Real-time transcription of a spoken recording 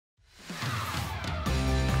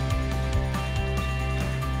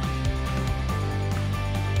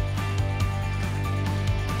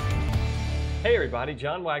Hey everybody,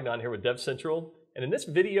 John Wagnon here with DevCentral, and in this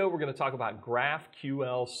video we're going to talk about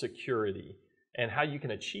GraphQL security and how you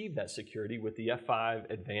can achieve that security with the F5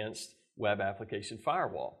 Advanced Web Application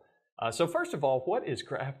Firewall. So first of all, what is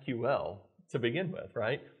GraphQL to begin with,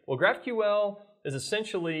 right? Well, GraphQL is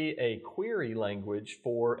essentially a query language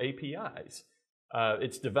for APIs.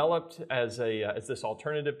 It's developed as this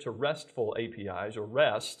alternative to RESTful APIs, or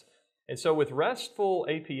REST. And so with RESTful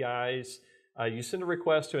APIs, you send a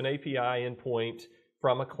request to an API endpoint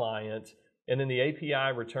from a client, and then the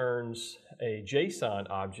API returns a JSON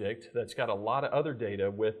object that's got a lot of other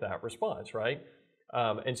data with that response, right?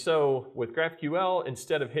 And so with GraphQL,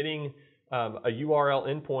 instead of hitting a URL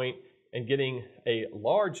endpoint and getting a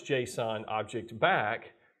large JSON object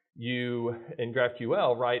back, you, in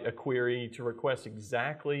GraphQL, write a query to request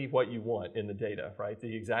exactly what you want in the data, right?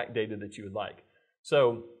 The exact data that you would like.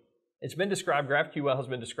 So it's been described, GraphQL has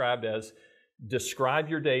been described as describe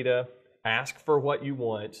your data, ask for what you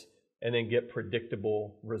want, and then get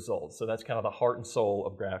predictable results. So that's kind of the heart and soul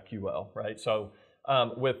of GraphQL, right? So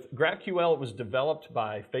with GraphQL, it was developed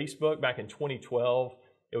by Facebook back in 2012.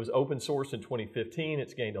 It was open source in 2015.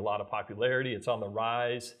 It's gained a lot of popularity. It's on the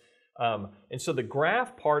rise. And so the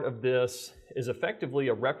graph part of this is effectively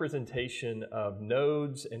a representation of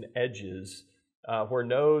nodes and edges, where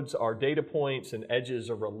nodes are data points and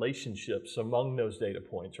edges are relationships among those data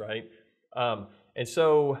points, right? And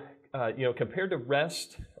so, compared to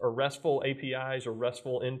REST or RESTful APIs or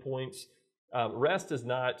RESTful endpoints, REST does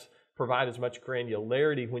not provide as much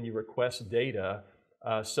granularity when you request data.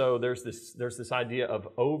 So there's this idea of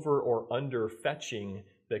over or under fetching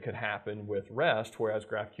that could happen with REST, whereas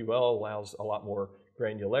GraphQL allows a lot more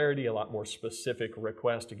granularity, a lot more specific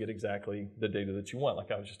requests to get exactly the data that you want,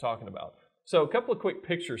 like I was just talking about. So a couple of quick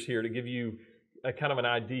pictures here to give you a kind of an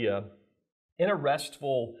idea. In a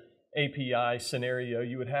RESTful API scenario,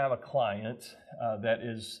 you would have a client that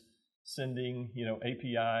is sending,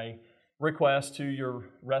 API requests to your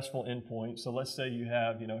RESTful endpoint. So let's say you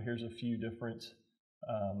have, here's a few different,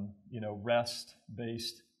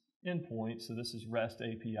 REST-based endpoints. So this is REST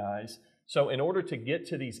APIs. So in order to get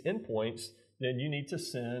to these endpoints, then you need to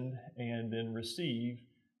send and then receive,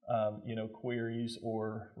 queries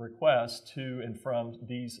or requests to and from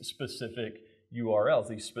these specific URLs,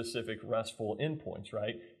 these specific RESTful endpoints,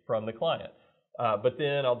 right, from the client. But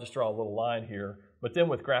then I'll just draw a little line here. But then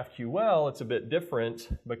with GraphQL, it's a bit different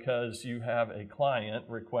because you have a client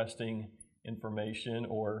requesting information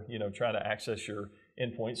or, trying to access your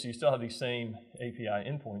endpoints. So you still have these same API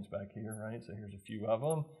endpoints back here, right? So here's a few of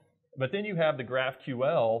them. But then you have the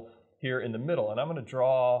GraphQL here in the middle. And I'm going to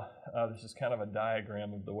draw, this is kind of a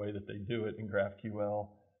diagram of the way that they do it in GraphQL.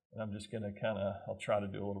 And I'm just going to I'll try to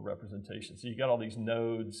do a little representation. So you got all these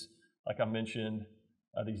nodes, like I mentioned,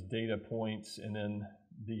 these data points, and then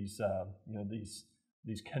these,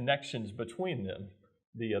 these connections between them,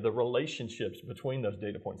 the relationships between those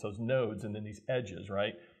data points, those nodes, and then these edges,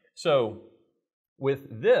 right? So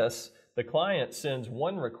with this, the client sends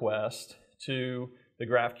one request to the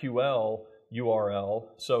GraphQL URL,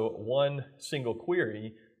 so one single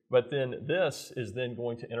query, but then this is then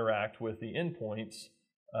going to interact with the endpoints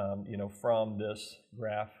from this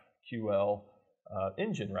GraphQL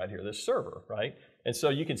engine right here, this server, right? And so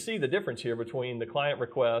you can see the difference here between the client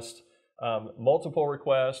request, multiple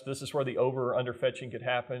requests. This is where the over or under fetching could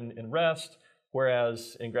happen in REST,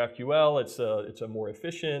 whereas in GraphQL, it's a more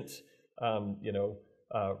efficient,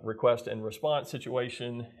 request and response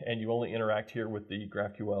situation, and you only interact here with the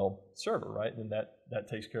GraphQL server, right? And that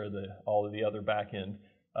takes care of all of the other back-end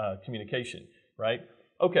communication, right?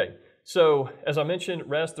 Okay. So as I mentioned,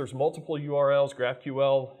 REST, there's multiple URLs.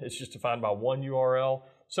 GraphQL, it's just defined by one URL.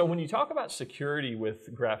 So when you talk about security with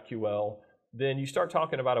GraphQL, then you start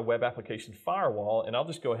talking about a web application firewall, and I'll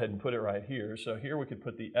just go ahead and put it right here. So here we could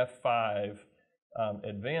put the F5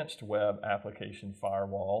 Advanced Web Application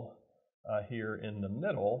Firewall here in the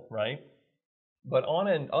middle, right? But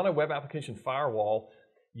on a web application firewall,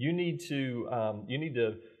 you need to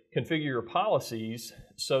configure your policies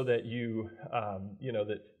so that you,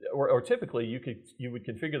 or typically you would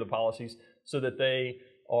configure the policies so that they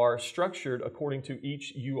are structured according to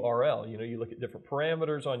each URL. You look at different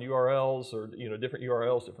parameters on URLs, or different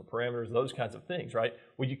URLs, different parameters, those kinds of things, right?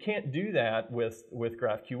 Well, you can't do that with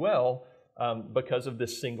GraphQL because of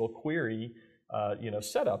this single query,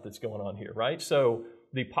 setup that's going on here, right? So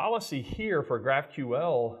the policy here for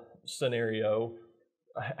GraphQL scenario,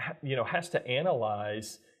 has to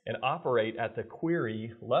analyze and operate at the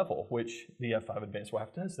query level, which the F5 Advanced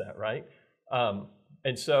WAF does that, right?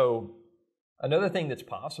 And so another thing that's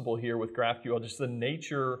possible here with GraphQL, just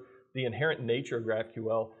the inherent nature of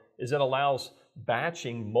GraphQL, is it allows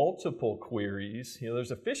batching multiple queries. You know,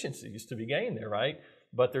 there's efficiencies to be gained there, right?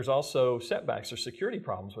 But there's also setbacks or security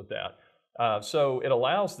problems with that. So it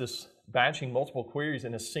allows this batching multiple queries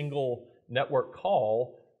in a single network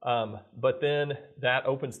call, but then that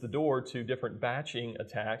opens the door to different batching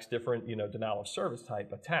attacks, different denial of service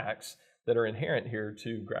type attacks that are inherent here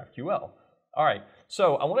to GraphQL. All right,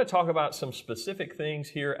 so I want to talk about some specific things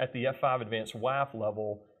here at the F5 Advanced WAF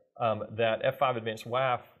level that F5 Advanced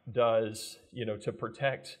WAF does, to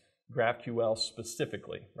protect GraphQL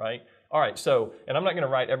specifically, right? All right, so, and I'm not going to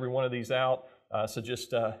write every one of these out, so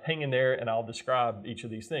just hang in there and I'll describe each of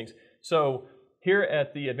these things. So here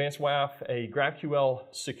at the Advanced WAF, a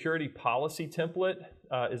GraphQL security policy template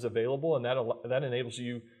is available, and that enables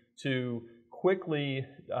you to quickly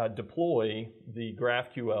deploy the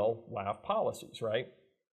GraphQL WAF policies, right?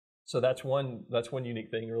 So that's one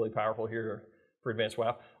unique thing, really powerful here for Advanced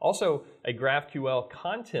WAF. Also, a GraphQL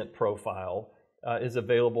content profile is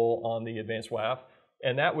available on the Advanced WAF,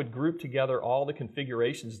 and that would group together all the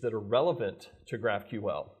configurations that are relevant to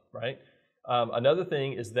GraphQL, right? Another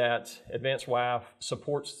thing is that Advanced WAF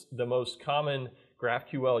supports the most common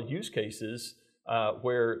GraphQL use cases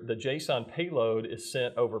where the JSON payload is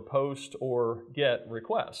sent over POST or GET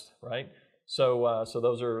request, right? So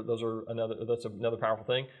that's another powerful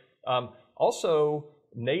thing. Also,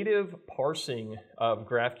 native parsing of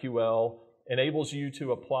GraphQL enables you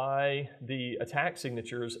to apply the attack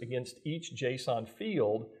signatures against each JSON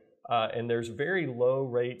field, and there's very low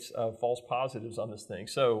rates of false positives on this thing.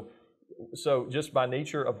 So just by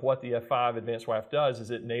nature of what the F5 Advanced WAF does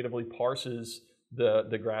is it natively parses the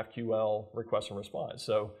GraphQL request and response.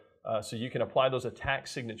 So you can apply those attack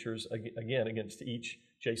signatures again against each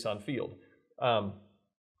JSON field.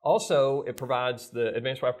 Also, the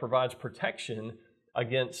Advanced WAF provides protection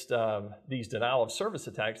against these denial of service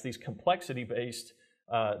attacks, these complexity-based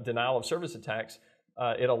denial of service attacks.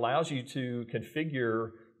 It allows you to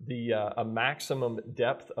configure a maximum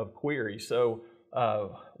depth of query. So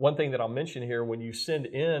one thing that I'll mention here, when you send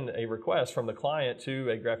in a request from the client to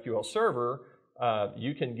a GraphQL server,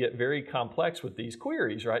 you can get very complex with these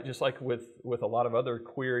queries, right? Just like with a lot of other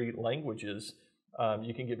query languages,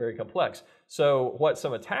 you can get very complex. So what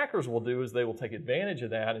some attackers will do is they will take advantage of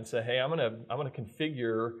that and say, hey, I'm gonna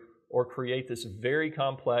configure or create this very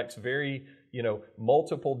complex, very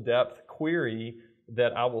multiple depth query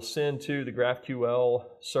that I will send to the GraphQL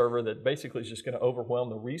server that basically is just going to overwhelm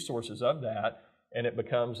the resources of that, and it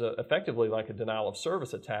becomes effectively like a denial of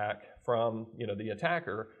service attack from the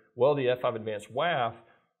attacker. Well, the F5 Advanced WAF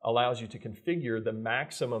allows you to configure the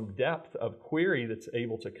maximum depth of query that's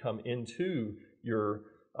able to come into your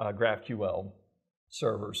GraphQL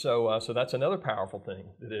server. So that's another powerful thing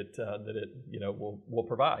that it will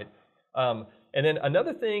provide. And then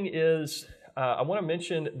another thing is I want to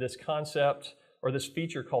mention this concept or this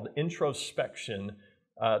feature called introspection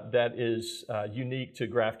that is unique to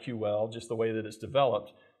GraphQL, just the way that it's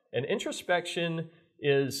developed. And introspection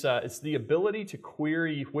is it's the ability to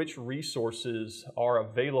query which resources are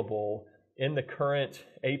available in the current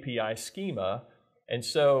API schema. And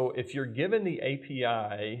so if you're given the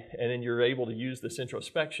API and then you're able to use this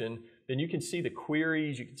introspection, then you can see the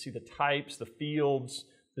queries, you can see the types, the fields,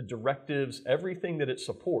 the directives, everything that it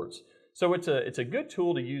supports. So it's a good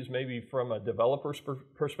tool to use maybe from a developer's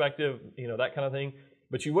perspective, that kind of thing,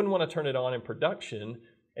 but you wouldn't want to turn it on in production.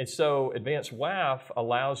 And so Advanced WAF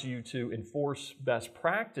allows you to enforce best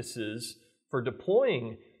practices for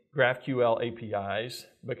deploying GraphQL APIs,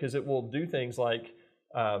 because it will do things like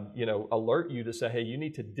alert you to say, hey, you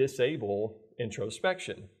need to disable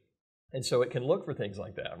introspection. And so it can look for things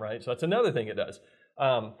like that, right? So that's another thing it does.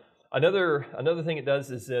 Another thing it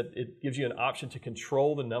does is that it gives you an option to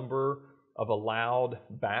control the number of allowed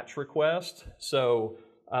batch requests. So,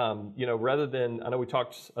 rather than, I know we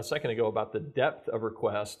talked a second ago about the depth of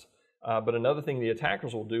request, but another thing the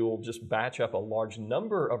attackers will do will just batch up a large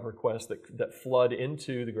number of requests that flood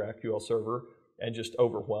into the GraphQL server and just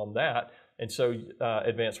overwhelm that. And so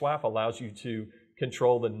Advanced WAF allows you to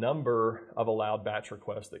control the number of allowed batch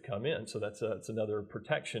requests that come in. So it's another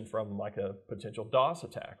protection from like a potential DOS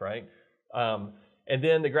attack, right? And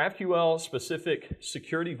then the GraphQL specific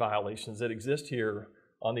security violations that exist here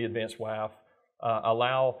on the Advanced WAF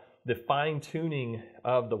allow the fine-tuning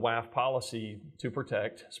of the WAF policy to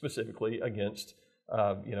protect specifically against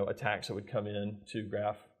attacks that would come in to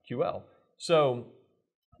GraphQL. So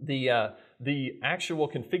the actual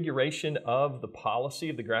configuration of the policy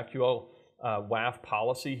of the GraphQL WAF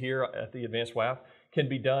policy here at the Advanced WAF can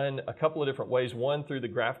be done a couple of different ways. One, through the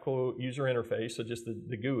GraphQL user interface, so just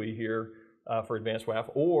the GUI here for Advanced WAF,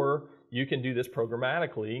 or you can do this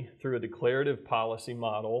programmatically through a declarative policy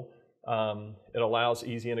model It allows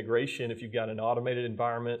easy integration if you've got an automated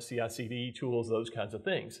environment, CI/CD tools, those kinds of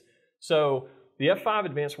things. So the F5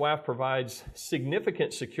 Advanced WAF provides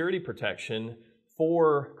significant security protection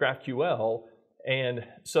for GraphQL. And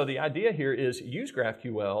so the idea here is use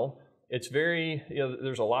GraphQL. It's very,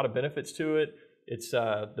 there's a lot of benefits to it. It's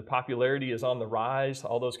the popularity is on the rise,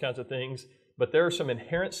 all those kinds of things. But there are some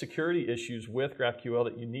inherent security issues with GraphQL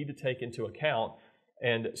that you need to take into account.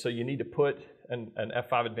 And so you need to put an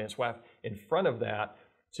F5 Advanced WAF in front of that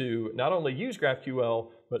to not only use GraphQL,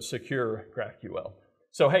 but secure GraphQL.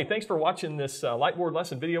 So hey, thanks for watching this Lightboard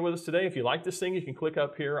lesson video with us today. If you like this thing, you can click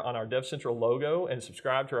up here on our DevCentral logo and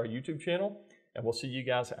subscribe to our YouTube channel. And we'll see you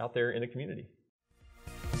guys out there in the community.